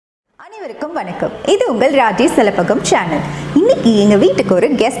அனைவருக்கும் வணக்கம். இது உங்கள் ராஜி நலப்பகம் சேனல். இன்னைக்கு எங்க வீட்டுக்கு ஒரு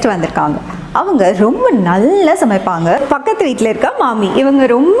கெஸ்ட் வந்திருக்காங்க. அவங்க ரொம்ப நல்லா சமைப்பாங்க. பக்கத்து வீட்டில் இருக்க மாமி இவங்க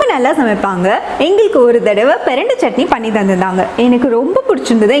ரொம்ப நல்லா சமைப்பாங்க. எங்களுக்கு ஒரு தடவை பிரண்டை சட்னி பண்ணி தந்திருந்தாங்க. எனக்கு ரொம்ப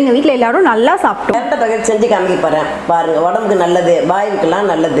பிடிச்சிருந்தது. எங்கள் வீட்டில் எல்லாரும் நல்லா சாப்பிட்டோம். பிரண்டை பக்கெட் செஞ்சு காமிக்க போகிறேன் பாருங்கள். உடம்புக்கு நல்லது,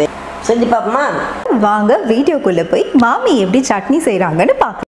 வாயுக்கெல்லாம் நல்லது. செஞ்சு பார்ப்போமா? வாங்க வீடியோக்குள்ளே போய் மாமி எப்படி சட்னி செய்கிறாங்கன்னு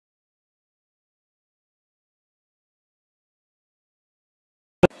பார்க்கலாம்.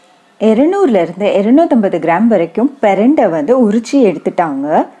 200 250 கிராம் வரைக்கும் பிரண்டை உரிச்சி எடுத்துட்டாங்க.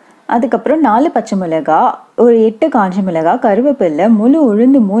 அதுக்கப்புறம் 4 பச்சை மிளகா, ஒரு 8 காஞ்ச மிளகா, கருவேப்பிலை, முழு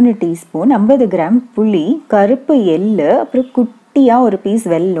உளுந்து 3 டீஸ்பூன், 50 கிராம் புளி, கருப்பு எள்ளு, அப்புறம் குட்டியாக ஒரு பீஸ்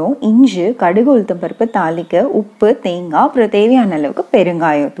வெல்லம், இஞ்சி, கடுகு, உளுத்தம் பருப்பு தாளிக்க, உப்பு, தேங்காய், அப்புறம் தேவையான அளவுக்கு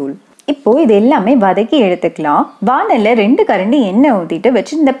பெருங்காயத்தூள். இப்போ இது எல்லாமே வதக்கி எடுத்துக்கலாம். வானல்ல 2 கரண்டி எண்ணெய் ஊற்றிட்டு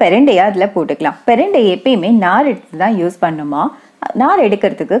வச்சு இந்த பிரண்டையை அதில் போட்டுக்கலாம். பிரண்டை எப்பயுமே நார் எடுத்து தான் யூஸ் பண்ணுமா. நார்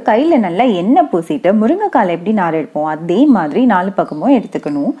எடுக்கிறதுக்கு கையில் நல்லா எண்ணெய் பூசிட்டு முருங்கைக்கால் எப்படி நார் எடுப்போம் அதே மாதிரி 4 பக்கமும்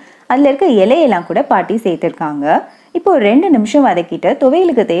எடுத்துக்கணும். அதில் இருக்க இலையெல்லாம் கூட பாட்டி சேர்த்துருக்காங்க. இப்போ 2 நிமிஷம் வதக்கிட்டு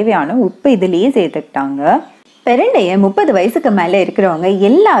துவையலுக்கு தேவையான உப்பு இதுலேயே சேர்த்துக்கிட்டாங்க. பிரண்டையை 30 வயசுக்கு மேலே இருக்கிறவங்க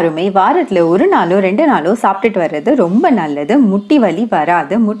எல்லாருமே வாரத்தில் 1 நாளோ 2 நாளோ சாப்பிட்டுட்டு வர்றது ரொம்ப நல்லது. முட்டி வலி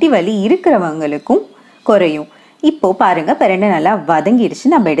வராது. முட்டி வலி இருக்கிறவங்களுக்கும் குறையும். இப்போ பாருங்க, பிரண்டை நல்லா வதங்கிடுச்சு.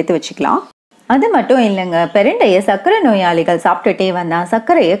 நம்ம எடுத்து வச்சுக்கலாம். அது மட்டும் இல்லைங்க, பிரண்டையை சர்க்கரை நோயாளிகள் சாப்பிட்டுட்டே வந்தால்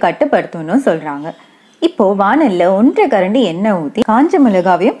சர்க்கரையை கட்டுப்படுத்தணும்னு சொல்கிறாங்க. இப்போது வானல்ல 1 கரண்டி எண்ணெய் ஊற்றி காஞ்ச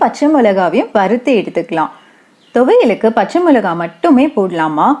மிளகாவையும் பச்சை மிளகாவையும் வறுத்து எடுத்துக்கலாம். துவையலுக்கு பச்சை மிளகா மட்டுமே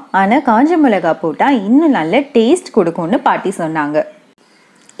போடலாமா, ஆனால் காஞ்ச மிளகா போட்டால் இன்னும் நல்ல டேஸ்ட் கொடுக்கும்னு பாட்டி சொன்னாங்க.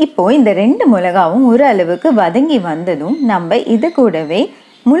 இப்போது இந்த 2 மிளகாவும் ஒரு அளவுக்கு வதங்கி வந்ததும் நம்ம இது கூடவே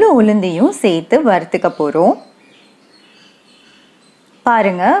முழு உளுந்தையும் சேர்த்து வறுத்துக்க போகிறோம்.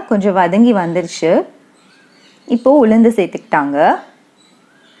 பாருங்க, கொஞ்சம் வதங்கி வந்துருச்சு. இப்போ உளுந்து சேர்த்துக்கிட்டாங்க.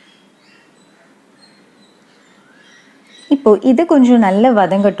 இப்போ இது கொஞ்சம் நல்லா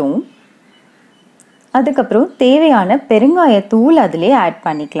வதங்கட்டும். அதுக்கப்புறம் தேவையான பெருங்காயத்தூள் அதிலே ஆட்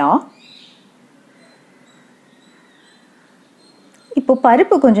பண்ணிக்கலாம். இப்போ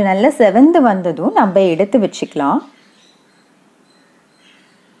பருப்பு கொஞ்சம் நல்லா செவந்து வந்ததும் நம்ம எடுத்து வச்சுக்கலாம்.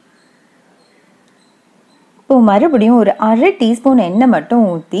 இப்போ மறுபடியும் ஒரு 1/2 டீஸ்பூன் எண்ணெய் மட்டும்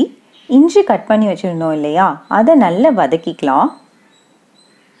ஊற்றி இஞ்சி கட் பண்ணி வச்சுருந்தோம் இல்லையா, அதை நல்லா வதக்கிக்கலாம்.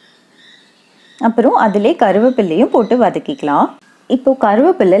 அப்புறம் அதிலே கருவேப்பிலையும் போட்டு வதக்கிக்கலாம். இப்போ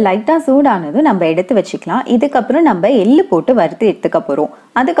கருவேப்பிலை லைட்டாக சூடானதும் நம்ம எடுத்து வச்சுக்கலாம். இதுக்கப்புறம் நம்ம எள்ளு போட்டு வறுத்து எடுத்துக்க போகிறோம்.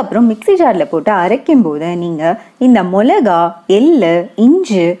 அதுக்கப்புறம் மிக்ஸி ஜாரில் போட்டு அரைக்கும் போது நீங்கள் இந்த மிளகா, எள்ளு,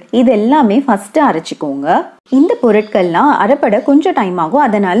 இஞ்சி இது எல்லாமே ஃபஸ்ட்டு அரைச்சிக்கோங்க. இந்த பொருட்கள்லாம் அரைப்பட கொஞ்சம் டைம் ஆகும்.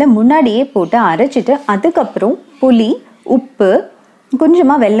 அதனால் முன்னாடியே போட்டு அரைச்சிட்டு அதுக்கப்புறம் புளி, உப்பு,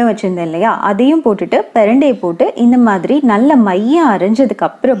 கொஞ்சமாக வெல்லம் வச்சுருந்தேன் இல்லையா, அதையும் போட்டுட்டு பிரண்டையை போட்டு இந்த மாதிரி நல்ல மையம் அரைஞ்சதுக்கு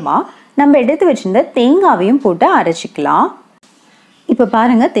அப்புறமா நம்ம எடுத்து வச்சுருந்த தேங்காவையும் போட்டு அரைச்சிக்கலாம். இப்போ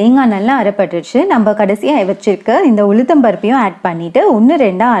பாருங்கள், தேங்காய் நல்லா அரைப்பட்டுருச்சு. நம்ம கடைசியாக வச்சுருக்க இந்த உளுத்தம்பருப்பையும் ஆட் பண்ணிவிட்டு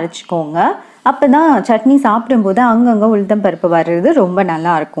 1-2 அரைச்சிக்கோங்க. அப்போ தான் சட்னி சாப்பிடும்போது அங்கங்கே உளுத்தம்பருப்பு வர்றது ரொம்ப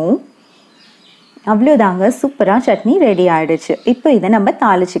நல்லாயிருக்கும். அவ்வளோதாங்க, சூப்பராக சட்னி ரெடி ஆகிடுச்சு. இப்போ இதை நம்ம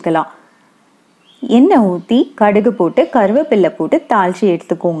தாளிச்சிக்கலாம். எண்ணெய் ஊற்றி கடுகு போட்டு கருவேப்பிலை போட்டு தாளித்து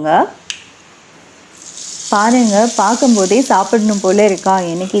எடுத்துக்கோங்க. பாருங்கள், பார்க்கும்போதே சாப்பிடணும் போல இருக்கா.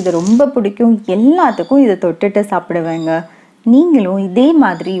 எனக்கு இது ரொம்ப பிடிக்கும். எல்லாத்துக்கும் இதை தொட்டுட்டு சாப்பிடுவேங்க. நீங்களும் இதே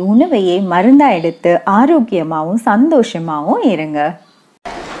மாதிரி உணவையே மருந்தாக எடுத்து ஆரோக்கியமாகவும் சந்தோஷமாகவும் இருங்க.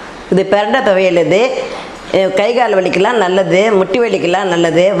 இது பிரண்டை துவையல். இது கை கால் வலிக்கெல்லாம் நல்லது, முட்டி வலிக்கெல்லாம்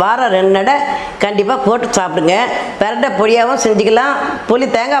நல்லது. வாரம் 2 நடை கண்டிப்பாக போட்டு சாப்பிடுங்க. பிரண்டை பொடியாகவும் செஞ்சுக்கலாம். புளி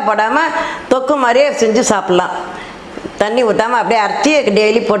தேங்காய் போடாமல் தொக்கு மாதிரியே செஞ்சு சாப்பிட்லாம். தண்ணி ஊற்றாமல் அப்படியே அரைச்சி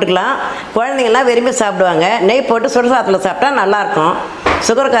டெய்லி போட்டுக்கலாம். குழந்தைங்கள்லாம் விரும்பி சாப்பிடுவாங்க. நெய் போட்டு சுடு சாதத்தில் சாப்பிட்டா நல்லாயிருக்கும்.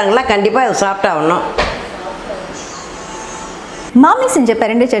 சுகர்காரங்களாம் கண்டிப்பாக இது சாப்பிட்டாகணும். மாமி செஞ்ச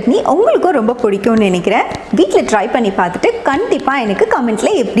பிரண்டை சட்னி உங்களுக்கும் ரொம்ப பிடிக்கும்னு நினைக்கிறேன். வீட்டில் ட்ரை பண்ணி பார்த்துட்டு கண்டிப்பாக எனக்கு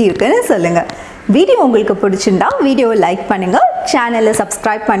கமெண்ட்டில் எப்படி இருக்குன்னு சொல்லுங்கள். வீடியோ உங்களுக்கு பிடிச்சிருந்தா வீடியோவை லைக் பண்ணுங்கள், சேனலை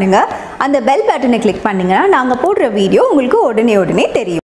சப்ஸ்கிரைப் பண்ணுங்கள், அந்த பெல் பட்டனை கிளிக் பண்ணிங்கன்னா நாங்கள் போடுற வீடியோ உங்களுக்கு உடனே தெரியும்.